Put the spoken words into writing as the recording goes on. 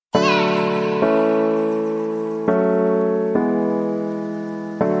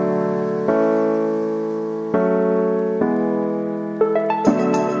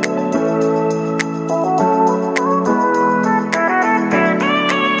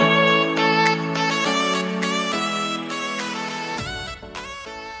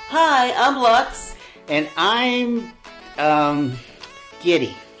Hi, I'm Lux. And I'm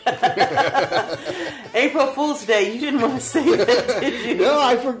giddy. April Fool's Day. You didn't want to say that, did you? No,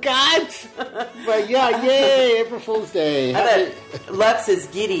 I forgot. But yeah, yay, April Fool's Day. I thought Lux is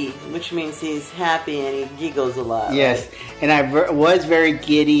giddy, which means he's happy and he giggles a lot. Yes, right? and I was very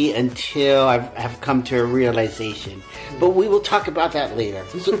giddy until I've come to a realization. But we will talk about that later.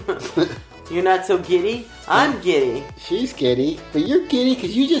 You're not so giddy? I'm giddy. She's giddy, but you're giddy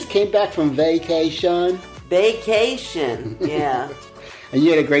because you just came back from vacation. Vacation, yeah. And you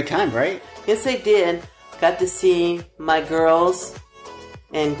had a great time, right? Yes, I did. Got to see my girls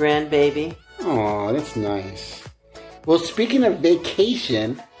and grandbaby. Oh, that's nice. Well, speaking of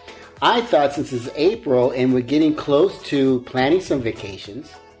vacation, I thought since it's April and we're getting close to planning some vacations,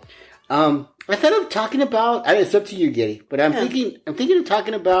 I thought of talking about. It's up to you, Giddy, but I'm thinking of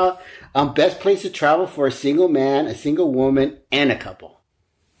talking about best place to travel for a single man, a single woman, and a couple.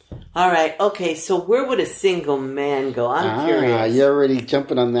 All right. Okay. So where would a single man go? I'm curious. You're already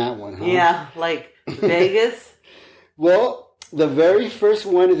jumping on that one, huh? Yeah, like Vegas. Well, the very first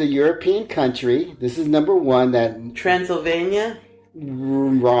one is a European country. This is number one. That Transylvania.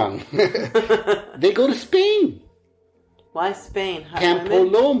 Wrong. They go to Spain. Why Spain?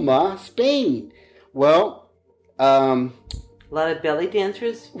 Pamplona, Spain. Well, a lot of belly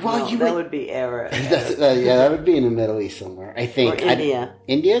dancers? Well, that would be error. Yeah, that would be in the Middle East somewhere, I think. Or India.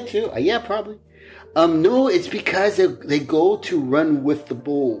 India, too? Yeah, probably. No, it's because they go to run with the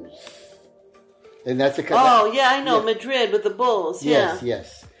bulls. And that's a yeah, I know. Yeah. Madrid with the bulls,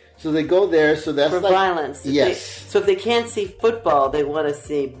 Yes. So they go there, so that's for violence. Yes. So if they can't see football, they want to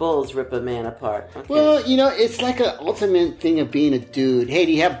see bulls rip a man apart. Okay. Well, it's like an ultimate thing of being a dude. Hey,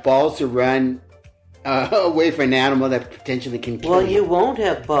 do you have balls to run away from an animal that potentially can kill you? Well, you won't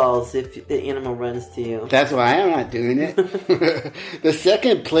have balls if the animal runs to you. That's why I'm not doing it. The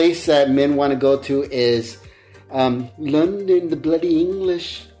second place that men want to go to is London, the bloody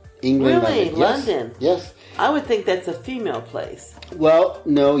English. England, really? London. London? Yes. I would think that's a female place. Well,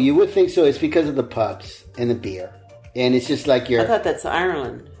 no, you would think so. It's because of the pubs and the beer. And it's just like I thought that's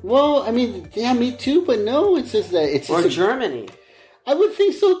Ireland. Well, I mean, yeah, me too, but no, it's just that it's or Germany. I would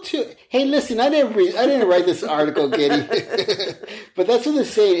think so too. Hey, listen, I didn't write this article, Giddy. But that's what they're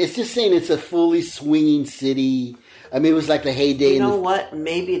saying. It's just saying it's a fully swinging city. I mean, it was like the heyday. You know what?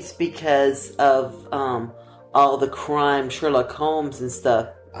 Maybe it's because of all the crime, Sherlock Holmes and stuff.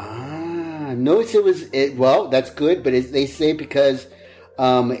 No, well, that's good, but they say because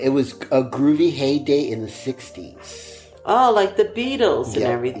it was a groovy heyday in the 60s. Oh, like the Beatles and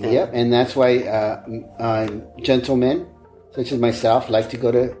everything. Yep, and that's why gentlemen, such as myself, like to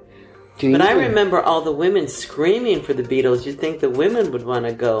go to But England. I remember all the women screaming for the Beatles. You'd think the women would want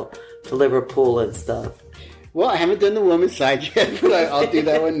to go to Liverpool and stuff. Well, I haven't done the women's side yet, but I'll do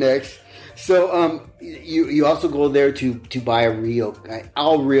that one next. So, you also go there to buy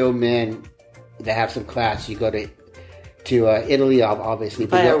all real men that have some class. You go to Italy, obviously.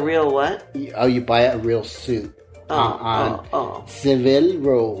 Buy a real what? You buy a real suit on Seville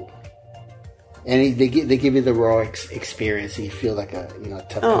Row, and they give you the raw experience. So you feel like a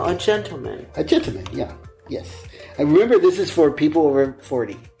tough. Oh, a gentleman. A gentleman, yeah, yes. And remember, this is for people over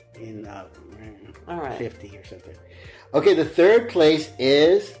 40 in all right. 50 or something. Okay, the third place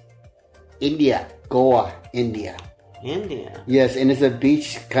is India, Goa, India. India. Yes, and it's a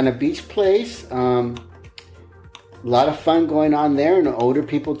beach place. A lot of fun going on there, and older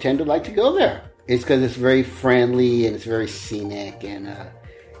people tend to like to go there. It's because it's very friendly and it's very scenic, and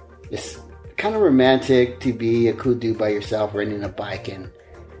it's kind of romantic to be a cool dude by yourself riding a bike. And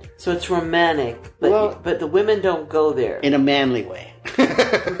so it's romantic, but the women don't go there in a manly way.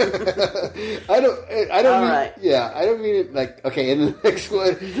 I don't All mean, right. Yeah, I don't mean it like, okay, and the next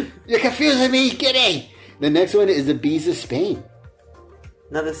one, you're confusing me, Giddy. The next one is Ibiza, Spain.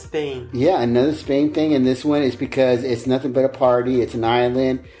 Another Spain. Yeah, another Spain thing, and this one is because it's nothing but a party. It's an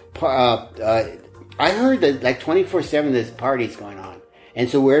island. I heard that like 24/7 there's parties going on. And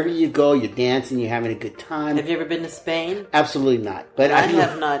so wherever you go, you're dancing, you're having a good time. Have you ever been to Spain? Absolutely not. But I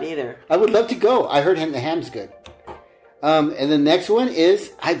have not either. I would love to go. I heard the ham's good. And the next one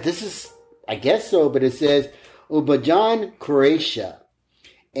is, I guess so, but it says Ubajan, Croatia.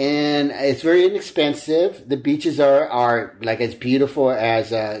 And it's very inexpensive. The beaches are like as beautiful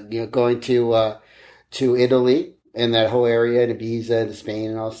as going to Italy and that whole area, and Ibiza and Spain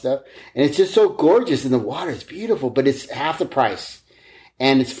and all stuff. And it's just so gorgeous, and the water is beautiful, but it's half the price,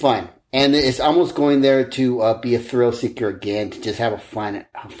 and it's fun. And it's almost going there to be a thrill seeker again, to just have fun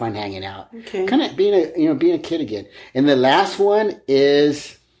hanging out. Okay. Kind of being a kid again. And the last one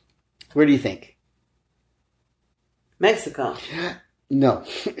is, where do you think? Mexico. No,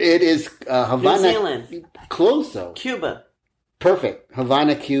 it is Havana. New Zealand. Close though. Cuba. Perfect.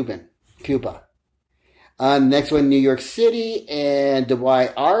 Havana, Cuba. Next one, New York City and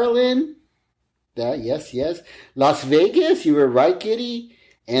Dubai, Ireland. Yes. Las Vegas, you were right, Giddy.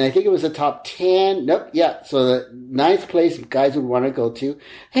 And I think it was the top 10. Nope, yeah. So the ninth place guys would want to go to.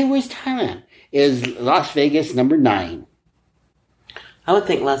 Hey, where's Thailand? Is Las Vegas number 9. I would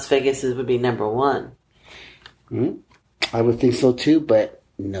think Las Vegas would be number 1. I would think so too, but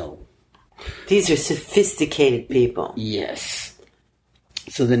no. These are sophisticated people. Yes.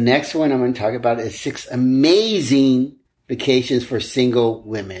 So the next one I'm going to talk about is 6 amazing vacations for single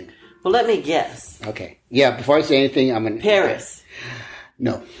women. Well, let me guess. Okay. Yeah, before I say anything, I'm going to... Paris.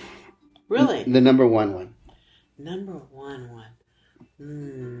 No. Really? The number 1 one. Number 1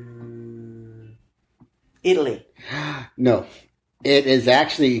 one. Italy. No. It is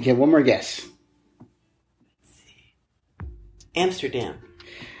actually... You get one more guess. Amsterdam.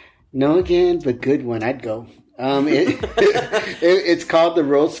 No again, but good one. I'd go. It's called the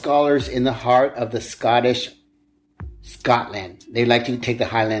Rhodes Scholars in the heart of the Scotland. They like to take the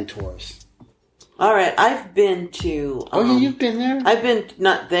Highland tours. All right, I've been to... yeah, you've been there? I've been,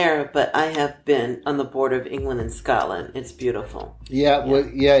 not there, but I have been on the border of England and Scotland. It's beautiful. Yeah. Well,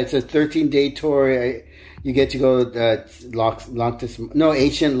 it's a 13-day tour. You get to go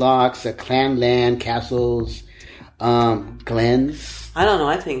ancient locks, Clanland, castles, glens. I don't know.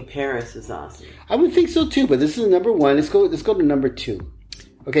 I think Paris is awesome. I would think so too, but this is number 1. Let's go to number 2.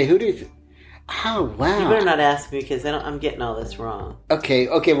 Okay, who do you think? Oh, wow. You better not ask me because I'm getting all this wrong. Okay,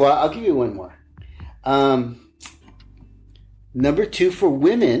 well, I'll give you one more. Number 2 for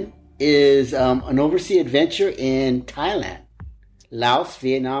women is an overseas adventure in Thailand, Laos,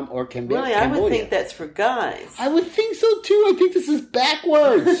 Vietnam, or Cambodia. Really? I would think that's for guys. I would think so too. I think this is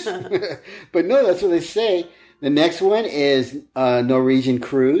backwards. But no, that's what they say. The next one is Norwegian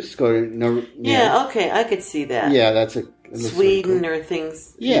cruise. Go to Yeah, okay, I could see that. Yeah, that's Sweden or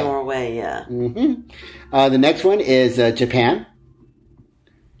things. Yeah. Norway, yeah. Mm-hmm. The next one is Japan.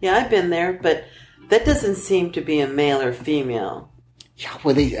 Yeah, I've been there, but that doesn't seem to be a male or female. Yeah,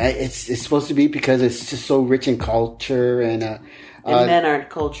 well, it's supposed to be because it's just so rich in culture and men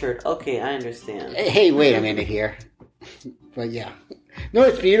aren't cultured. Okay, I understand. Hey, wait a minute here. But yeah, no,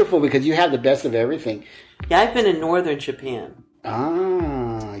 it's beautiful because you have the best of everything. Yeah, I've been in northern Japan.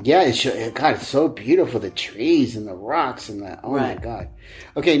 Yeah, it's so beautiful. The trees and the rocks and the my God.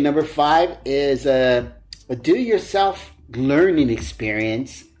 Okay, number 5 is a do-yourself learning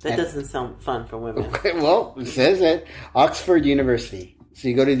experience. That doesn't sound fun for women. Okay, well, it says it. Oxford University. So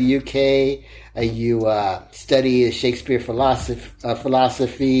you go to the UK, you study Shakespeare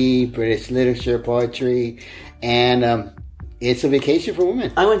philosophy, British literature, poetry, and it's a vacation for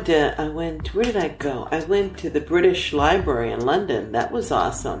women. I went. Where did I go? I went to the British Library in London. That was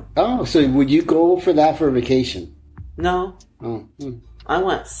awesome. Oh, so would you go for that for a vacation? No. Oh. I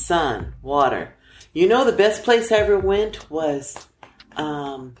want sun, water. You know, the best place I ever went was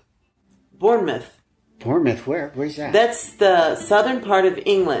Bournemouth. Bournemouth, where? Where's that? That's the southern part of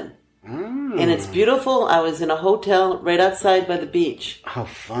England. Oh. And it's beautiful. I was in a hotel right outside by the beach. How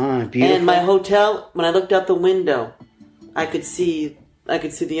fun. Beautiful. And my hotel, when I looked out the window, I could see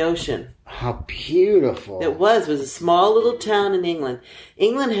the ocean. How beautiful. It was a small little town in England.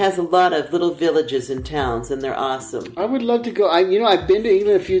 England has a lot of little villages and towns, and they're awesome. I would love to go. I've been to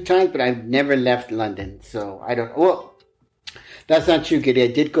England a few times, but I've never left London, so I don't... Well, that's not true, Giddy. I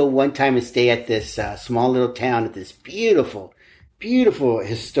did go one time and stay at this small little town at this beautiful, beautiful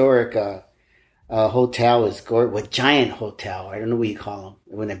historic hotel. It was giant hotel. I don't know what you call them.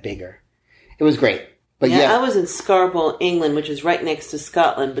 When they're bigger. It was great. But I was in Scarborough, England, which is right next to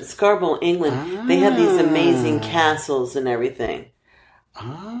Scotland. But Scarborough, England, they have these amazing castles and everything.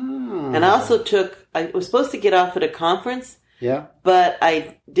 And I also I was supposed to get off at a conference. Yeah. But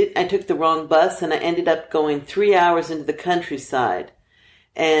I took the wrong bus and I ended up going 3 hours into the countryside.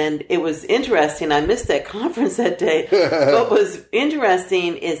 And it was interesting. I missed that conference that day. What was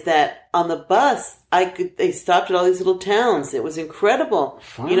interesting is that on the bus, they stopped at all these little towns. It was incredible.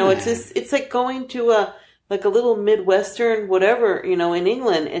 Fun. You know, it's like going to a little Midwestern whatever, in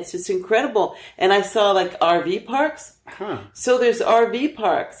England. It's just incredible. And I saw RV parks. Huh. So there's RV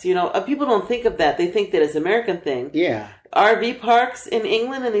parks, people don't think of that. They think that it's an American thing. Yeah. RV parks in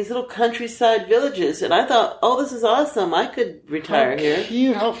England and these little countryside villages. And I thought, this is awesome. I could retire here. How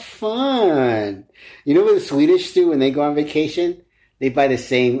cute. How fun. You know what the Swedish do when they go on vacation? They buy the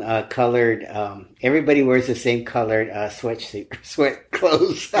same colored, everybody wears the same colored sweat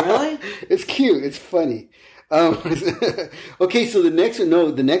clothes. Really? It's cute. It's funny. Okay, so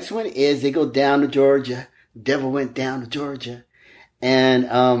the next one is they go down to Georgia. The devil went down to Georgia.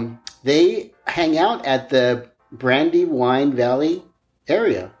 and they hang out at the Brandywine Valley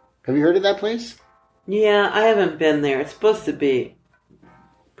area. Have you heard of that place? Yeah, I haven't been there. It's supposed to be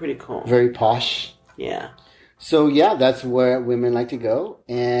pretty cool. Very posh. Yeah. So, yeah, that's where women like to go.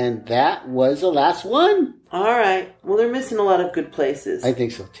 And that was the last one. All right. Well, they're missing a lot of good places. I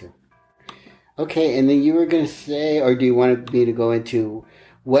think so, too. Okay, and then you were going to say, or do you want me to go into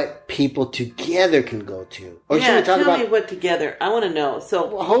what people together can go to? Or should we talk tell about... me what together. I want to know. So,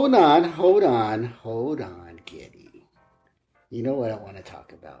 well, hold on, Giddy. You know what I want to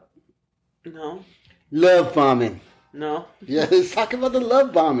talk about? No. Love bombing. No. Yeah, let's talk about the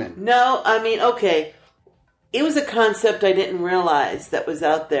love bombing. No, I mean, okay. It was a concept I didn't realize that was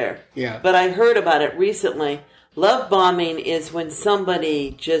out there. Yeah. But I heard about it recently. Love bombing is when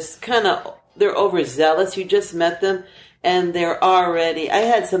somebody just kind of, they're overzealous. You just met them and they're already, I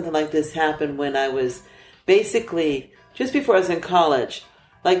had something like this happen when I was basically, just before I was in college.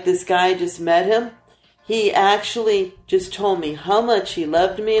 Like this guy, just met him. He actually just told me how much he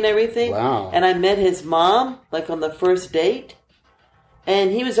loved me and everything. Wow. And I met his mom, like on the first date.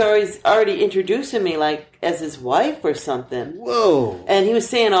 And he was already introducing me like as his wife or something. Whoa. And he was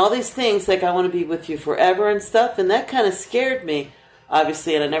saying all these things like, I want to be with you forever and stuff. And that kind of scared me,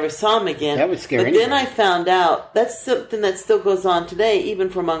 obviously, and I never saw him again. That would scare But then I found out that's something that still goes on today, even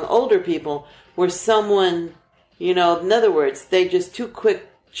for among older people, where someone, in other words, they just too quick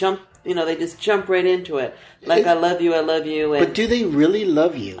jump, they just jump right into it. Like, I love you. And but do they really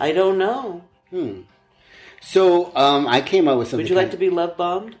love you? I don't know. So, I came up with something. Would you like to be love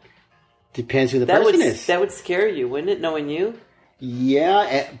bombed? Depends who the person is. That would scare you, wouldn't it, knowing you?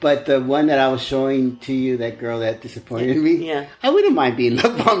 Yeah, but the one that I was showing to you, that girl that disappointed me, yeah. I wouldn't mind being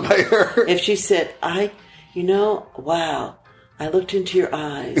love bombed by her. If she said, wow, I looked into your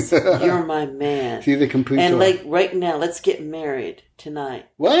eyes. You're my man. See the complete. And like right now, let's get married tonight.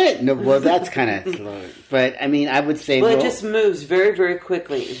 What? No, well, that's kind of slow. But I mean, I would say. Well, it just moves very, very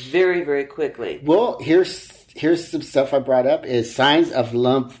quickly. Very, very quickly. Well, here's some stuff I brought up is signs of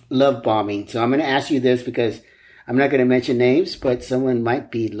love bombing. So I'm going to ask you this because I'm not going to mention names, but someone might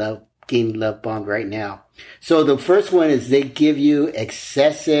be getting love bombed right now. So the first one is they give you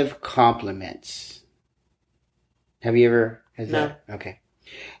excessive compliments. Have you ever? No. Okay.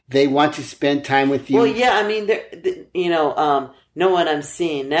 They want to spend time with you. Well, yeah. I mean, no one I'm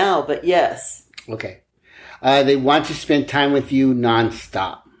seeing now, but yes. Okay. They want to spend time with you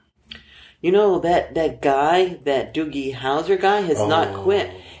nonstop. That guy, that Doogie Howser guy, has not quit.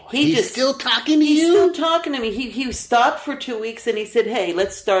 He's still talking to you? He's still talking to me. He stopped for 2 weeks and he said, hey,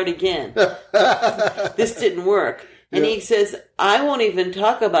 let's start again. This didn't work. And he says, I won't even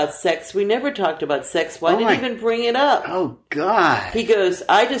talk about sex. We never talked about sex. Why did you even bring it up? Oh, God. He goes,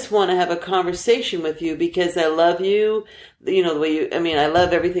 I just want to have a conversation with you because I love you. The way I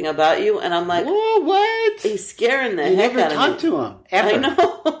love everything about you. And I'm like, whoa, what? He's scaring the heck out of me. You never talked to him, ever.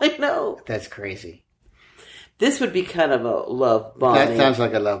 I know. That's crazy. This would be kind of a love bomb. That sounds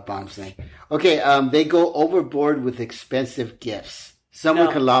like a love bomb thing. Okay, they go overboard with expensive gifts.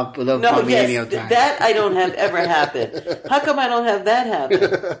 Someone can love bomb me any other time. That I don't have ever happened. How come I don't have that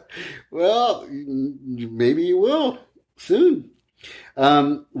happen? Well, maybe you will soon.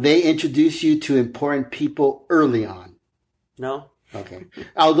 They introduce you to important people early on. No. Okay.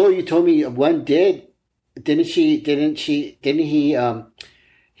 Although you told me one did, didn't he?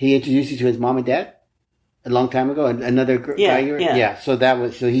 He introduced you to his mom and dad a long time ago. Another guy. Yeah. So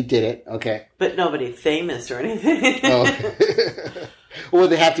he did it. Okay. But nobody famous or anything. Oh. Well,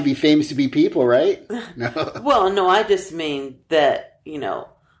 they have to be famous to be people, right? No. Well, no, I just mean that,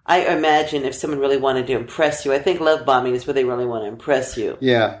 I imagine if someone really wanted to impress you, I think love bombing is where they really want to impress you.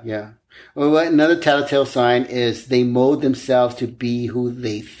 Yeah. Well, another telltale sign is they mold themselves to be who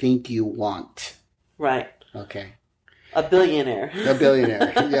they think you want. Right. Okay. A billionaire.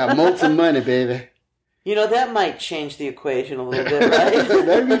 Yeah, mold some money, baby. That might change the equation a little bit, right?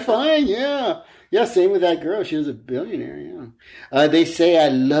 That'd be fine, yeah. Yeah, same with that girl. She was a billionaire, yeah. They say I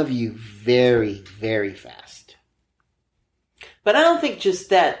love you very, very fast. But I don't think just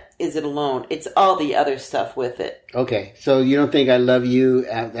that is it alone. It's all the other stuff with it. Okay, so you don't think I love you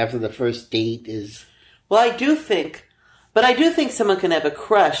after the first date is... Well, I do think someone can have a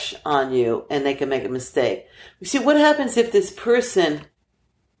crush on you and they can make a mistake. You see, what happens if this person...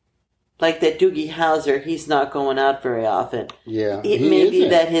 Like that Doogie Howser, he's not going out very often. Yeah. It may be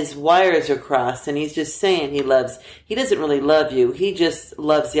that his wires are crossed and he's just saying he doesn't really love you. He just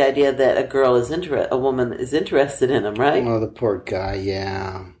loves the idea that a woman is interested in him, right? Oh, the poor guy,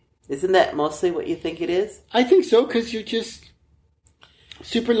 yeah. Isn't that mostly what you think it is? I think so, because you're just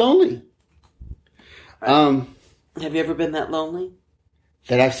super lonely. Right. Have you ever been that lonely?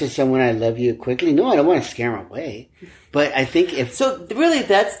 that I've said to someone I love you quickly? No, I don't want to scare them away. But I think if... So really,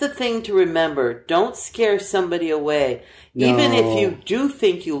 that's the thing to remember. Don't scare somebody away. No. Even if you do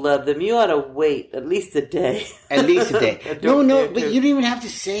think you love them, you ought to wait at least a day. At least a day. No, but you don't even have to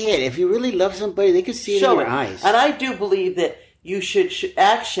say it. If you really love somebody, they can see it in your eyes. And I do believe that you should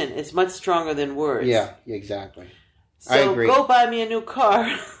action is much stronger than words. Yeah, exactly. So I agree. go buy me a new car.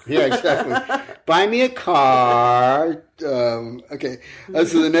 Yeah, exactly. Buy me a car. Okay.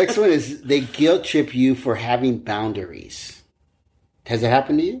 So the next one is they guilt trip you for having boundaries. Has it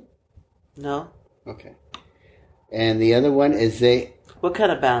happened to you? No. Okay. And the other one is they... What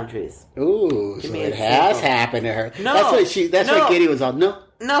kind of boundaries? Ooh, so it has happened to her. No. That's why Giddy was all, no.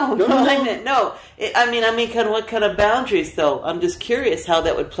 No. I mean, kind of what kind of boundaries, though? I'm just curious how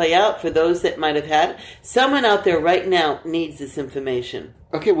that would play out for those that might have had. Someone out there right now needs this information.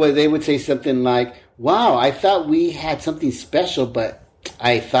 Okay, well, they would say something like, wow, I thought we had something special, but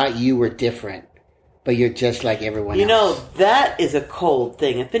I thought you were different. But you're just like everyone else. You know, that is a cold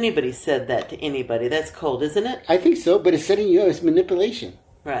thing. If anybody said that to anybody, that's cold, isn't it? I think so, but it's setting you up. It's manipulation.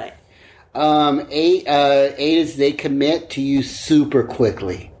 Right. Eight is they commit to you super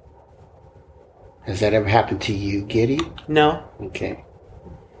quickly. Has that ever happened to you, Giddy? No. Okay.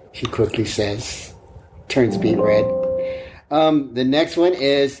 She quickly says, turns beet red. The next one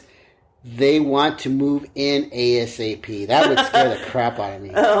is they want to move in ASAP. That would scare the crap out of me.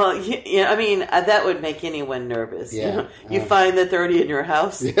 Oh, yeah. I mean, that would make anyone nervous. Yeah. You find that they're already in your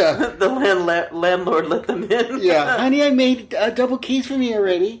house. Yeah. The landlord let them in. Yeah. Honey, I made double keys for me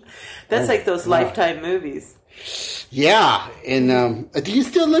already. That's like those Lifetime movies. Yeah. And do you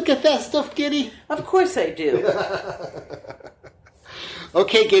still look at that stuff, Giddy? Of course I do.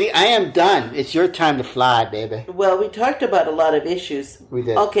 Okay, Giddy, I am done. It's your time to fly, baby. Well, we talked about a lot of issues. We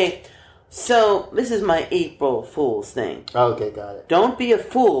did. Okay. So, this is my April Fool's thing. Okay, got it. Don't be a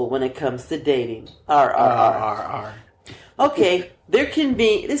fool when it comes to dating. R. Okay, there can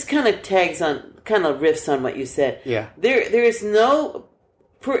be, this kind of riffs on what you said. Yeah. There is no,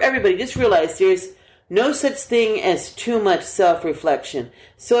 for everybody, just realize there's no such thing as too much self-reflection.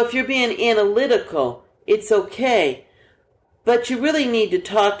 So if you're being analytical, it's okay. But you really need to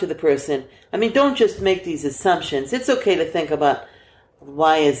talk to the person. I mean, don't just make these assumptions. It's okay to think about,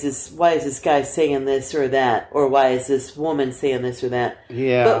 why is this guy saying this or that? Or why is this woman saying this or that?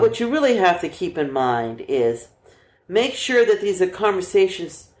 Yeah. But what you really have to keep in mind is make sure that these are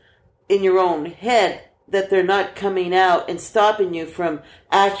conversations in your own head, that they're not coming out and stopping you from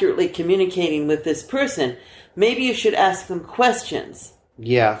accurately communicating with this person. Maybe you should ask them questions.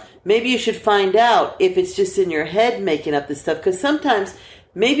 Yeah. Maybe you should find out if it's just in your head making up this stuff. Because sometimes,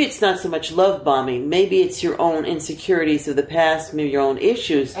 maybe it's not so much love bombing. Maybe it's your own insecurities of the past, maybe your own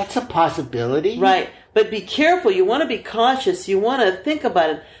issues. That's a possibility. Right. But be careful. You want to be cautious. You want to think about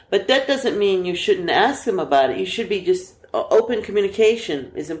it. But that doesn't mean you shouldn't ask them about it. You should be just, open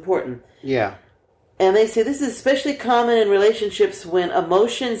communication is important. Yeah. And they say this is especially common in relationships when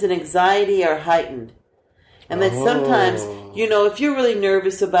emotions and anxiety are heightened. And that sometimes, if you're really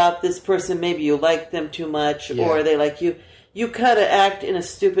nervous about this person, maybe you like them too much, or they like you, you kind of act in a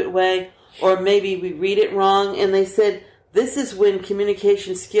stupid way, or maybe we read it wrong. And they said this is when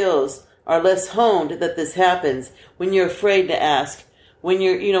communication skills are less honed that this happens, when you're afraid to ask, when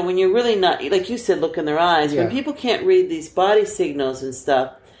you're really not, like you said, look in their eyes. Yeah. When people can't read these body signals and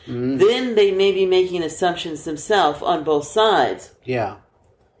stuff, then they may be making assumptions themselves on both sides. Yeah.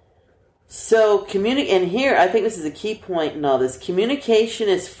 So, and here, I think this is a key point in all this. Communication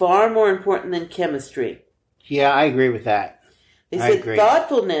is far more important than chemistry. Yeah, I agree with that. They said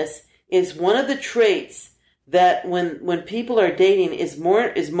thoughtfulness is one of the traits that when people are dating is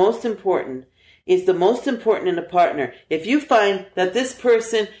most important, is the most important in a partner. If you find that this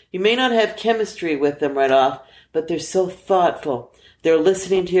person, you may not have chemistry with them right off, but they're so thoughtful. They're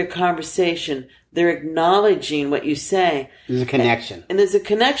listening to your conversation. They're acknowledging what you say. There's a connection. And there's a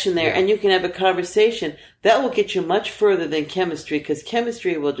connection there, and you can have a conversation. That will get you much further than chemistry, because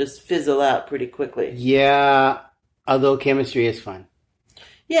chemistry will just fizzle out pretty quickly. Yeah, although chemistry is fun.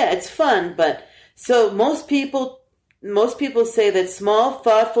 Yeah, it's fun, but so most people say that small,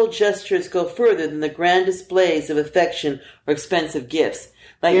 thoughtful gestures go further than the grand displays of affection or expensive gifts.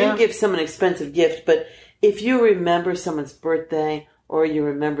 Like, you give someone an expensive gift, but if you remember someone's birthday, or you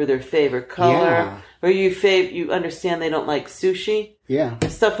remember their favorite color, or you understand they don't like sushi,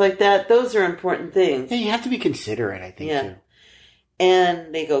 stuff like that, those are important things. Yeah, you have to be considerate, I think, too.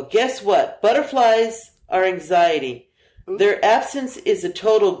 And they go, guess what? Butterflies are anxiety. Their absence is a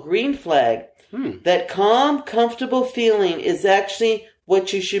total green flag. That calm, comfortable feeling is actually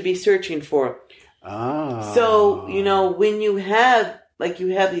what you should be searching for. Oh. So, when you have like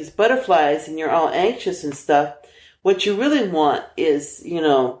you have these butterflies and you're all anxious and stuff, what you really want is, you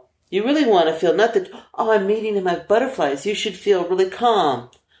really want to feel not that, oh, I'm meeting him as butterflies. You should feel really calm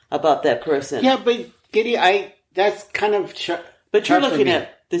about that person. Yeah, but Giddy, that's kind of... But you're looking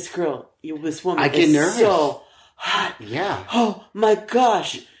at this girl, this woman. I get nervous. So hot. Yeah. Oh, my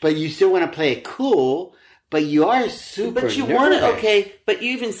gosh. But you still want to play it cool, but you are super But you nervous. want it, okay, but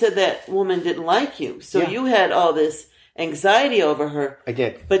you even said that woman didn't like you. So you had all this anxiety over her. I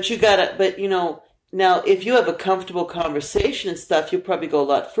did. But now if you have a comfortable conversation and stuff, you'll probably go a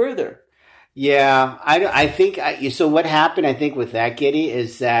lot further. Yeah, I think, so what happened, I think, with that, Giddy,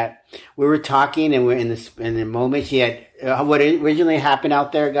 is that we were talking and we're in the moment she had, what originally happened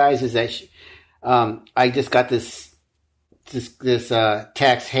out there, guys, is that I just got this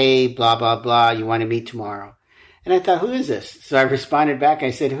text, hey, blah, blah, blah, you want to meet tomorrow. And I thought, who is this? So I responded back,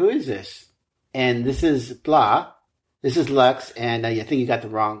 I said, who is this? And this is blah, this is Lux, and I think you got the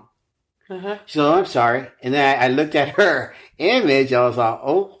wrong. Uh-huh. So I'm sorry. And then I looked at her image, I was like,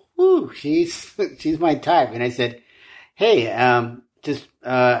 oh, ooh, she's my type. And I said, hey,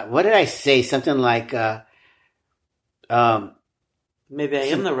 what did I say? Something like, maybe I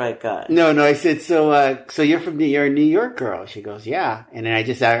am the right guy. No, I said, so you're a New York girl. She goes, yeah. And then I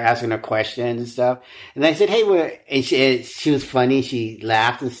just started asking her questions and stuff. And I said, hey, and she was funny. She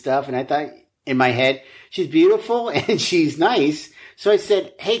laughed and stuff. And I thought in my head, she's beautiful and she's nice. So I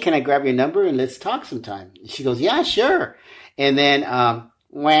said, hey, can I grab your number and let's talk sometime? And she goes, yeah, sure. And then,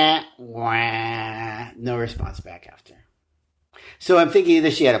 wah, wah, no response back after. So I'm thinking either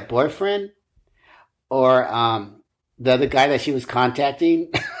she had a boyfriend or the other guy that she was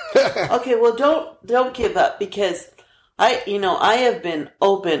contacting. Okay, well, don't give up, because I have been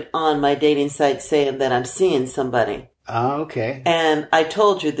open on my dating site saying that I'm seeing somebody. Oh, okay. And I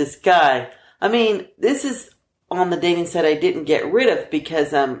told you this guy, this is on the dating site I didn't get rid of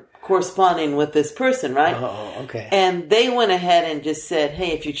because I'm corresponding with this person, right? Oh, okay. And they went ahead and just said,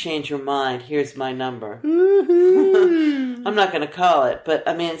 hey, if you change your mind, here's my number. I'm not going to call it, but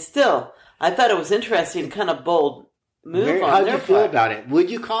still, I thought it was interesting, kind of bold move on their part. How did you feel about it? Would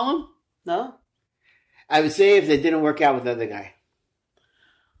you call him? No. I would say if it didn't work out with the other guy.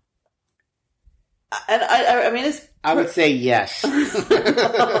 And I would say yes.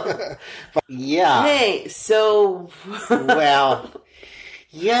 Yeah. Hey, so... Well...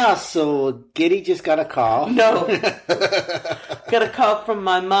 Yeah, so Giddy just got a call. No. Got a call from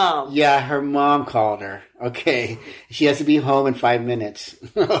my mom. Yeah, her mom called her. Okay. She has to be home in 5 minutes.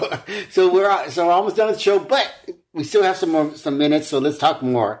 So we're almost done with the show, but we still have some minutes, so let's talk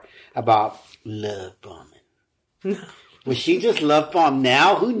more about love bombing. Was she just love bombed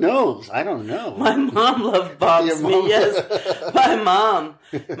now? Who knows? I don't know. My mom love bombs me, yes. My mom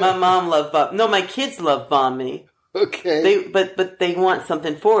love bomb. No, my kids love bomb me. Okay. But they want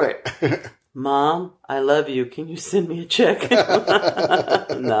something for it. Mom, I love you. Can you send me a check?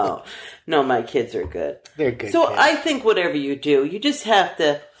 No, my kids are good. They're good. So kids. I think whatever you do, you just have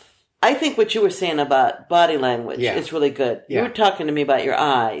to. I think what you were saying about body language is really good. Yeah. You were talking to me about your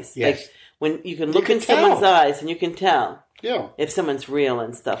eyes. Yes. Like when you can look in someone's eyes and you can tell if someone's real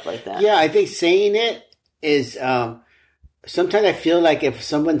and stuff like that. Yeah, I think saying it is. Sometimes I feel like if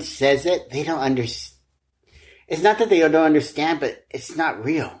someone says it, they don't understand. It's not that they don't understand, but it's not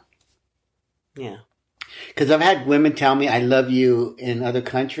real. Yeah. Because I've had women tell me I love you in other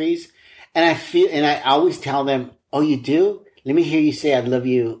countries, and I always tell them, "Oh, you do? Let me hear you say I love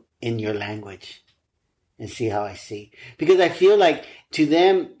you in your language, and see how I see." Because I feel like to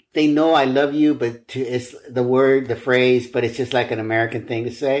them they know I love you, but it's the phrase, but it's just like an American thing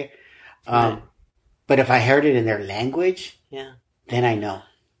to say. Right. But if I heard it in their language, then I know.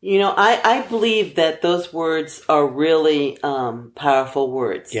 I believe that those words are really powerful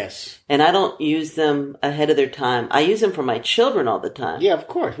words. Yes. And I don't use them ahead of their time. I use them for my children all the time. Yeah, of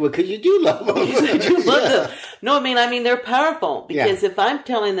course. Well, because you do love them. I do love them. No, they're powerful. Because if I'm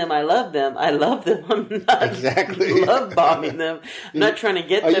telling them I love them, I love them. I'm not love bombing them. I'm not trying to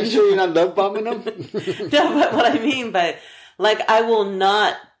get them. Are you sure you're not love bombing them? No, but what I mean by,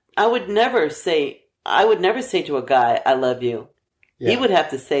 I would never say to a guy, I love you. Yeah. He would have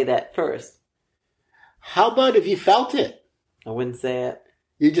to say that first. How about if you felt it? I wouldn't say it.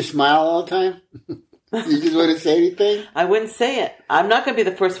 You just smile all the time? You just wouldn't say anything? I wouldn't say it. I'm not going to be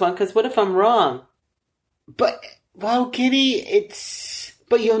the first one, because what if I'm wrong? But, Kitty,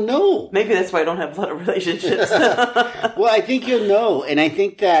 but you'll know. Maybe that's why I don't have a lot of relationships. Well, I think you'll know. And I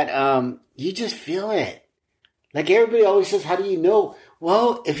think that you just feel it. Like everybody always says, how do you know?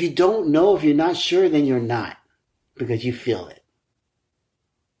 Well, if you don't know, if you're not sure, then you're not. Because you feel it.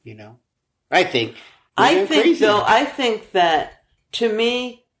 I think. I think that to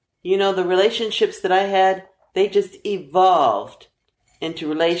me, the relationships that I had, they just evolved into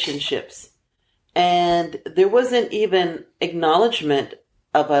relationships. And there wasn't even acknowledgement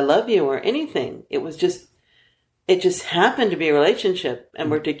of I love you or anything. It just happened to be a relationship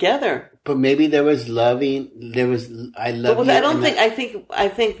and we're together. But maybe there was I love you. I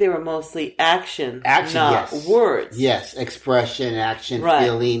think they were mostly action, not yes. words. Yes, expression, action, right.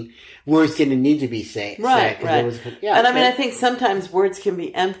 feeling. Words didn't need to be said. Right. And I mean, I think sometimes words can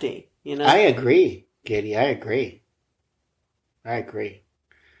be empty, I agree, Giddy. I agree.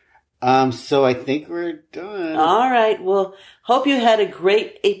 So I think we're done. All right. Well, hope you had a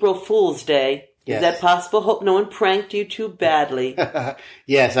great April Fool's Day. Yes. Is that possible? Hope no one pranked you too badly.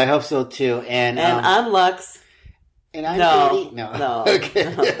 Yes, I hope so too. And I'm Lux. And I'm Giddy. No.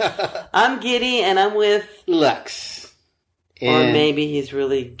 Okay. No. I'm Giddy, and I'm with Lux. Or maybe he's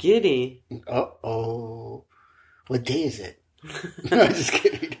really giddy. Uh-oh. What day is it? No, I'm just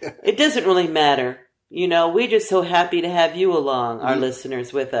kidding. It doesn't really matter. We're just so happy to have you along, our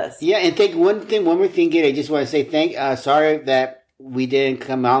listeners, with us. Yeah, and one more thing, Giddy. I just want to say sorry that we didn't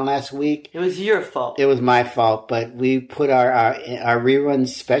come on last week. It was your fault. It was my fault, but we put our rerun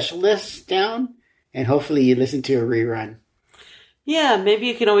specialists down, and hopefully you listen to a rerun. Yeah, maybe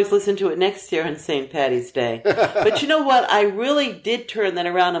you can always listen to it next year on St. Patty's Day. But you know what? I really did turn that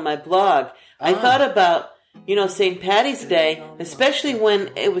around on my blog. I thought about, St. Patty's Day, especially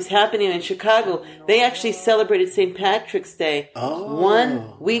when it was happening in Chicago. They actually celebrated St. Patrick's Day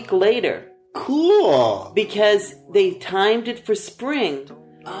 1 week later. Cool. Because they timed it for spring,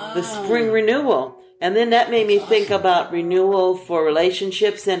 the spring renewal. And then that made me think about renewal for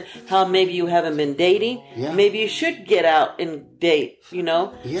relationships and how maybe you haven't been dating. Yeah. Maybe you should get out and date,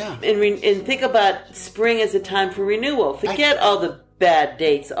 Yeah. And think about spring as a time for renewal. Forget all the bad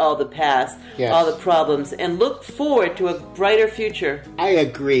dates, all the past, all the problems, and look forward to a brighter future. I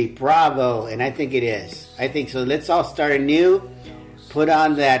agree. Bravo. And I think it is. I think so. Let's all start anew. Put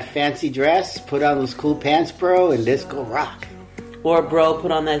on that fancy dress. Put on those cool pants, bro, and let's go rock. Or, bro,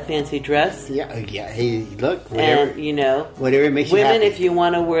 put on that fancy dress. Yeah. Hey, look. Whatever, and, whatever makes you happy. Women, if you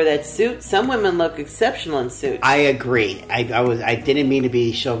want to wear that suit, some women look exceptional in suits. I agree. I didn't mean to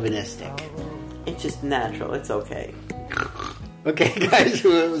be chauvinistic. It's just natural. It's okay. Okay, guys.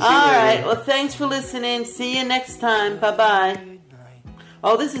 All right. Well, thanks for listening. See you next time. Bye-bye.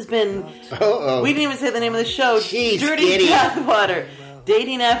 Oh, this has been... Uh-oh. We didn't even say the name of the show. Jeez, Dirty Giddy. Bathwater.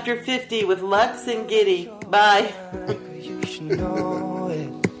 Dating After 50 with Lux and Giddy. Bye. You should know it.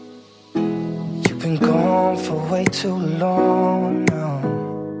 You've been gone for way too long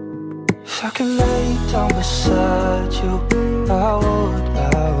now. If I could lay down beside you, I would.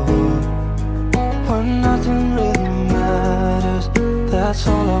 When nothing really matters, that's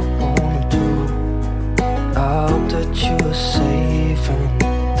all I wanna do. I hope that you are safe and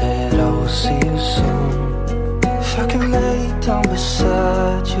that I will see you soon. If I could lay down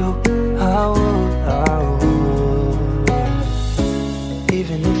beside you, I would.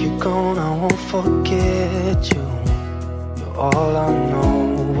 Even if you're gone, I won't forget you. You're all I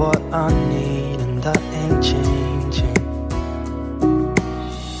know, what I need, and that ain't changing.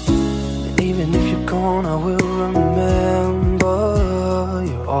 And even if you're gone, I will remember.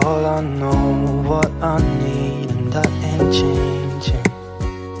 You're all I know, what I need, and that ain't changing.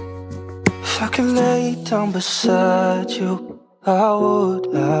 If I could lay down beside you, I would.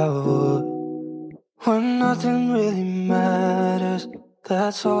 When nothing really matters,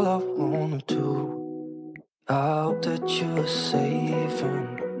 that's all I wanna do. I hope that you are safe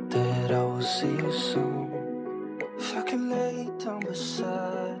and that I will see you soon. If I could lay down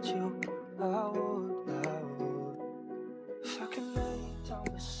beside you, I would. If I could lay